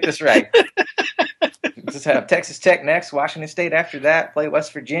until we get this right. Just have Texas Tech next, Washington State after that, play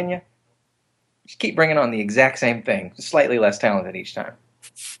West Virginia. Just keep bringing on the exact same thing, just slightly less talented each time.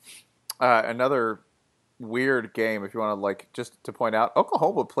 Another weird game, if you want to just to point out,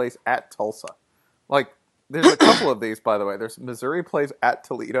 Oklahoma plays at Tulsa. Like, there's a couple of these, by the way. There's Missouri plays at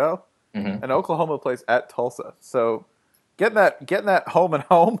Toledo, and Oklahoma plays at Tulsa. So, getting that home and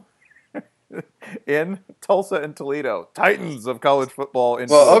home in Tulsa and Toledo, titans of college football.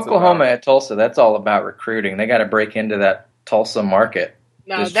 Well, Oklahoma at Tulsa, that's all about recruiting. They got to break into that Tulsa market.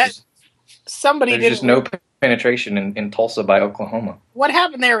 No, there's just no penetration in Tulsa by Oklahoma. What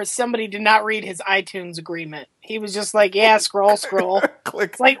happened there is somebody did not read his iTunes agreement. He was just like, yeah, scroll.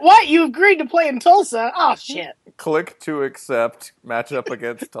 Click. It's like, what? You agreed to play in Tulsa? Oh, shit. Click to accept matchup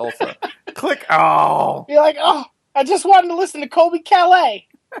against Tulsa. Click. Oh. You're like, oh, I just wanted to listen to Colby Calais.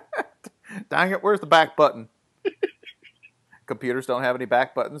 Dang it, where's the back button? Computers don't have any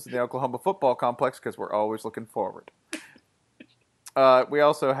back buttons in the Oklahoma football complex because we're always looking forward. We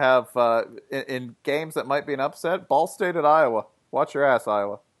also have, in games that might be an upset, Ball State at Iowa. Watch your ass,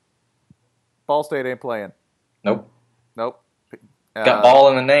 Iowa. Ball State ain't playing. Nope. Got ball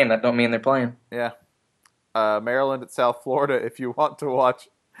in the name. That don't mean they're playing. Yeah. Maryland at South Florida. If you want to watch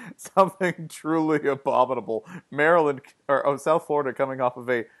something truly abominable, South Florida coming off of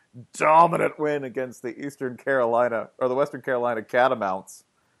a dominant win against the Western Carolina Catamounts,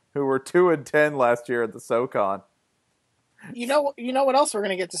 who were 2-10 last year at the SoCon. You know what else we're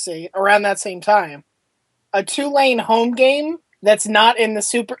going to get to see around that same time? A Tulane home game that's not in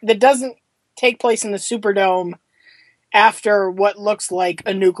the that doesn't take place in the Superdome after what looks like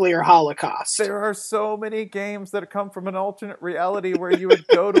a nuclear holocaust. There are so many games that come from an alternate reality where you would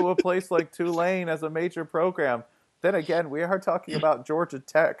go to a place like Tulane as a major program. Then again, we are talking about Georgia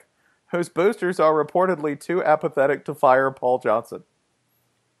Tech, whose boosters are reportedly too apathetic to fire Paul Johnson.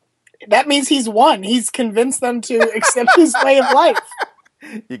 That means he's won. He's convinced them to accept his way of life.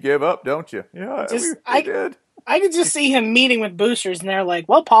 You give up, don't you? Yeah, I did. I could just see him meeting with boosters, and they're like,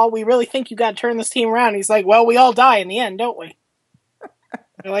 well, Paul, we really think you got to turn this team around. He's like, well, we all die in the end, don't we?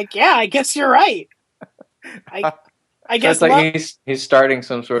 They're like, yeah, I guess you're right. I guess it's like he's starting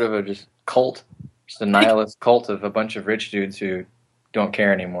some sort of a just cult, just a nihilist cult of a bunch of rich dudes who don't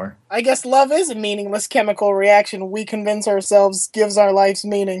care anymore. I guess love is a meaningless chemical reaction we convince ourselves gives our lives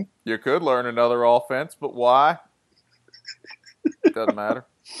meaning. You could learn another offense, but why? Doesn't matter.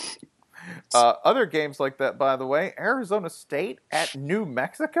 Other games like that, by the way, Arizona State at New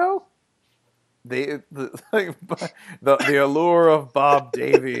Mexico? The allure of Bob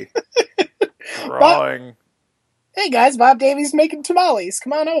Davie drawing Hey guys, Bob Davies making tamales.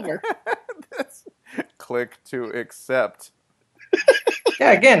 Come on over. Click to accept.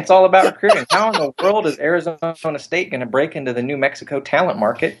 Yeah, again, it's all about recruiting. How in the world is Arizona State going to break into the New Mexico talent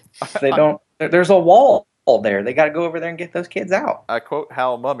market if they don't? There's a wall there. They got to go over there and get those kids out. I quote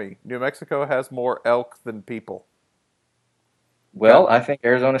Hal Mummy, New Mexico has more elk than people. Well, I think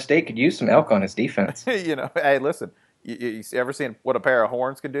Arizona State could use some elk on its defense. Hey, listen, you ever seen what a pair of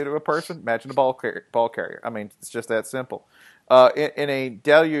horns can do to a person? Imagine a ball carrier. I mean, it's just that simple. In a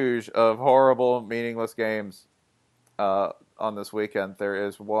deluge of horrible, meaningless games on this weekend, there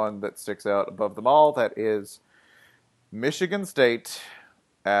is one that sticks out above them all. That is Michigan State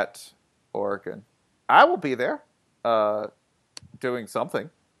at Oregon. I will be there doing something,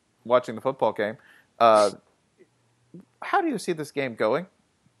 watching the football game. How do you see this game going,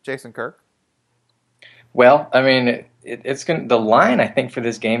 Jason Kirk? Well, I mean, it's going. The line I think for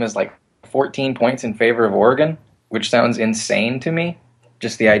this game is like 14 points in favor of Oregon, which sounds insane to me.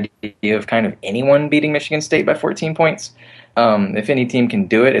 Just the idea of kind of anyone beating Michigan State by 14 points. If any team can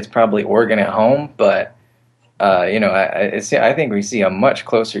do it, it's probably Oregon at home. But I think we see a much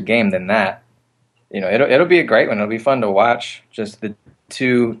closer game than that. It'll be a great one. It'll be fun to watch. Just the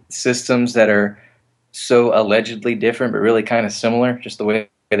two systems that are so allegedly different, but really kind of similar. Just the way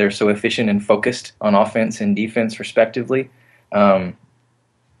they're so efficient and focused on offense and defense, respectively.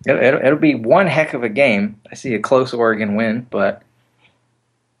 It'll be one heck of a game. I see a close Oregon win, but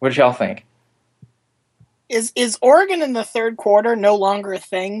what y'all think? Is Oregon in the third quarter no longer a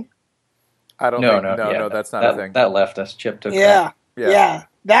thing? I don't think. No, that's not a thing. That left us. Chip took that. Yeah.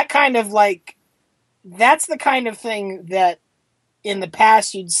 That kind of that's the kind of thing that in the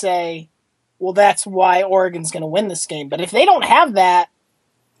past you'd say, well, that's why Oregon's going to win this game. But if they don't have that,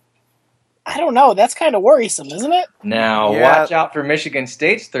 I don't know. That's kind of worrisome, isn't it? Now, watch out for Michigan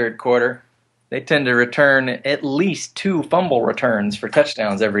State's third quarter. They tend to return at least 2 fumble returns for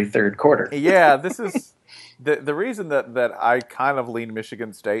touchdowns every third quarter. Yeah, this is the reason that I kind of lean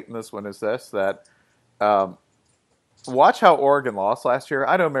Michigan State in this one is that watch how Oregon lost last year.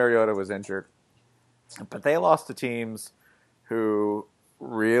 I know Mariota was injured, but they lost to teams who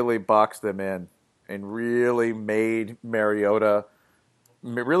really boxed them in and really made Mariota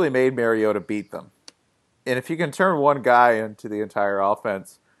beat them. And if you can turn one guy into the entire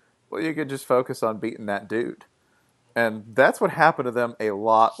offense, well, you could just focus on beating that dude. And that's what happened to them a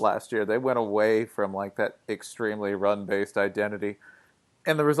lot last year. They went away from that extremely run-based identity.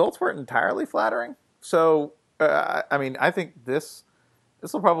 And the results weren't entirely flattering. So, I think this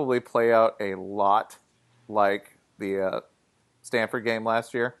will probably play out a lot like the Stanford game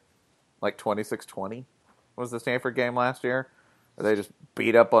last year. Like 26-20 was the Stanford game last year. They just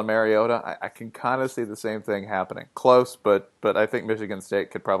beat up on Mariota. I can kind of see the same thing happening. Close, but I think Michigan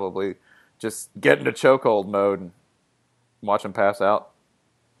State could probably just get into chokehold mode and watch them pass out.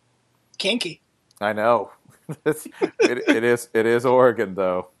 Kinky. I know. It is Oregon,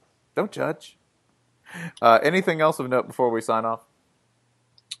 though. Don't judge. Anything else of note before we sign off?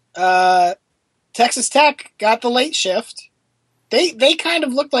 Texas Tech got the late shift. They kind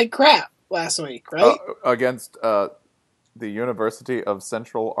of looked like crap last week, right? Against the University of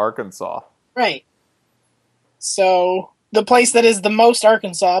Central Arkansas. Right. So, the place that is the most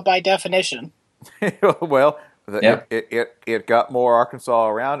Arkansas by definition. Well, it got more Arkansas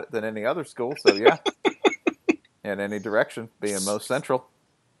around it than any other school, so yeah. In any direction, being most central.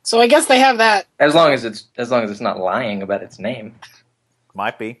 So I guess they have that. As long as it's not lying about its name.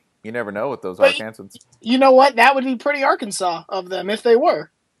 Might be. You never know with those Arkansans. You know what? That would be pretty Arkansas of them if they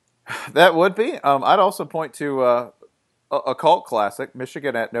were. That would be. I'd also point to a cult classic,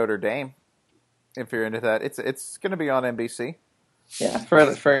 Michigan at Notre Dame. If you're into that, it's going to be on NBC. Yeah,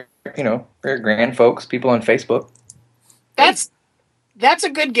 for grand folks, people on Facebook. That's a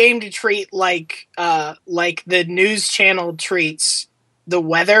good game to treat like the news channel treats the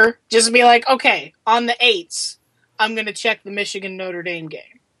weather. Just be like, okay, on the 8s, I'm going to check the Michigan Notre Dame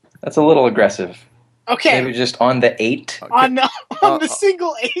game. That's a little aggressive. Okay, maybe just on the 8. On the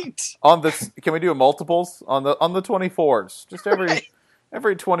single 8. Can we do multiples on the 24s? Just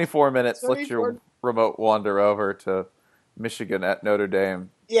every 24 minutes, let your remote wander over to Michigan at Notre Dame.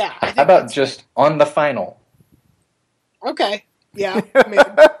 Yeah. How about just on the final? Okay. Yeah.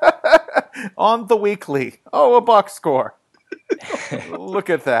 On the weekly. Oh, a box score. Look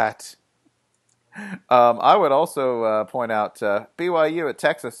at that. I would also point out BYU at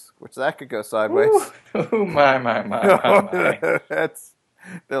Texas, which that could go sideways. Ooh, my.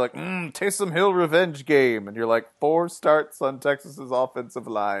 They're like, Taysom Hill revenge game. And you're like, 4 starts on Texas's offensive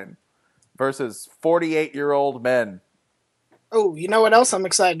line versus 48-year-old men. Oh, you know what else I'm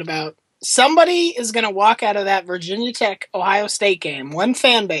excited about? somebody is going to walk out of that Virginia Tech Ohio State game, one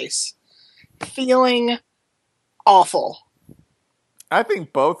fan base, feeling awful. I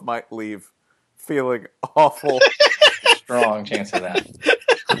think both might leave feeling awful. Strong chance of that.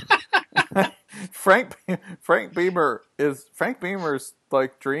 Frank Beamer's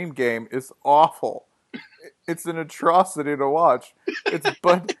like dream game is awful. It's an atrocity to watch.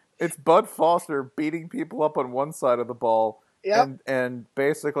 It's Bud Foster beating people up on one side of the ball and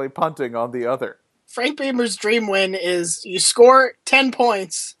basically punting on the other. Frank Beamer's dream win is you score 10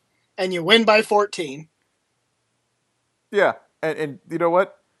 points and you win by 14. Yeah, and you know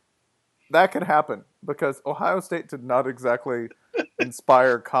what? That could happen because Ohio State did not exactly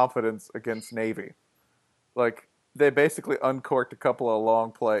inspire confidence against Navy. Like, they basically uncorked a couple of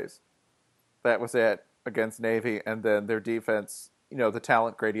long plays. That was it against Navy, and then their defense, the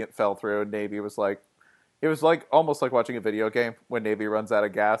talent gradient fell through, and Navy was like, it was like almost like watching a video game when Navy runs out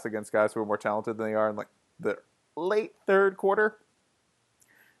of gas against guys who are more talented than they are in like the late third quarter.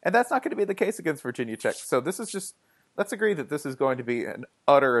 And that's not going to be the case against Virginia Tech. So this is just, let's agree that this is going to be an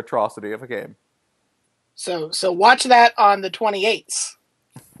utter atrocity of a game. So watch that on the 28th.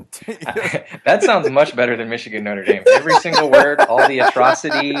 That sounds much better than Michigan Notre Dame. Every single word, all the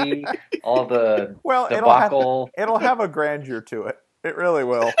atrocity, all the debacle. It'll have a grandeur to it. It really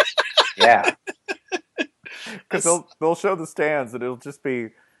will. Yeah. Because they'll show the stands and it'll just be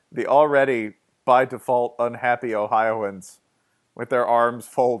the already by default unhappy Ohioans with their arms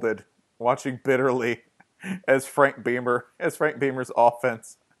folded, watching bitterly as Frank Beamer's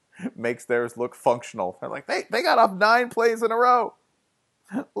offense makes theirs look functional. They're like, they got off 9 plays in a row.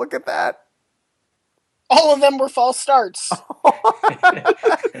 Look at that. All of them were false starts.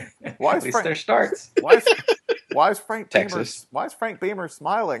 Why is their starts? Why is Frank Beamer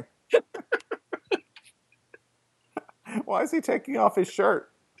smiling? Why is he taking off his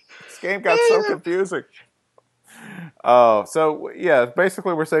shirt? This game got so confusing. Oh, so yeah,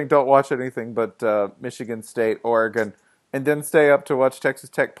 basically we're saying don't watch anything but Michigan State, Oregon, and then stay up to watch Texas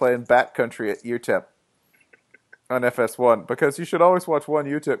Tech play in Bat Country at UTEP on FS1, because you should always watch one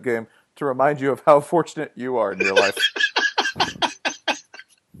UTEP game to remind you of how fortunate you are in your life.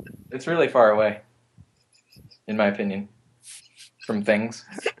 It's really far away, in my opinion, from things.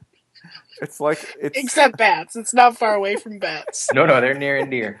 Except bats. It's not far away from bats. No, they're near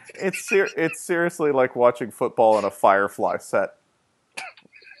and dear. It's seriously like watching football on a Firefly set.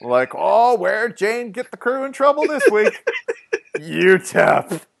 Like, where'd Jane get the crew in trouble this week?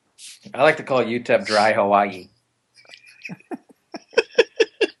 UTEP. I like to call UTEP dry Hawaii.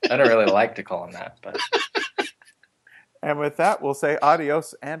 I don't really like to call them that, but. And with that, we'll say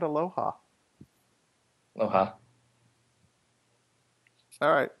adios and aloha. Aloha.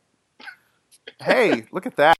 All right. Hey, look at that.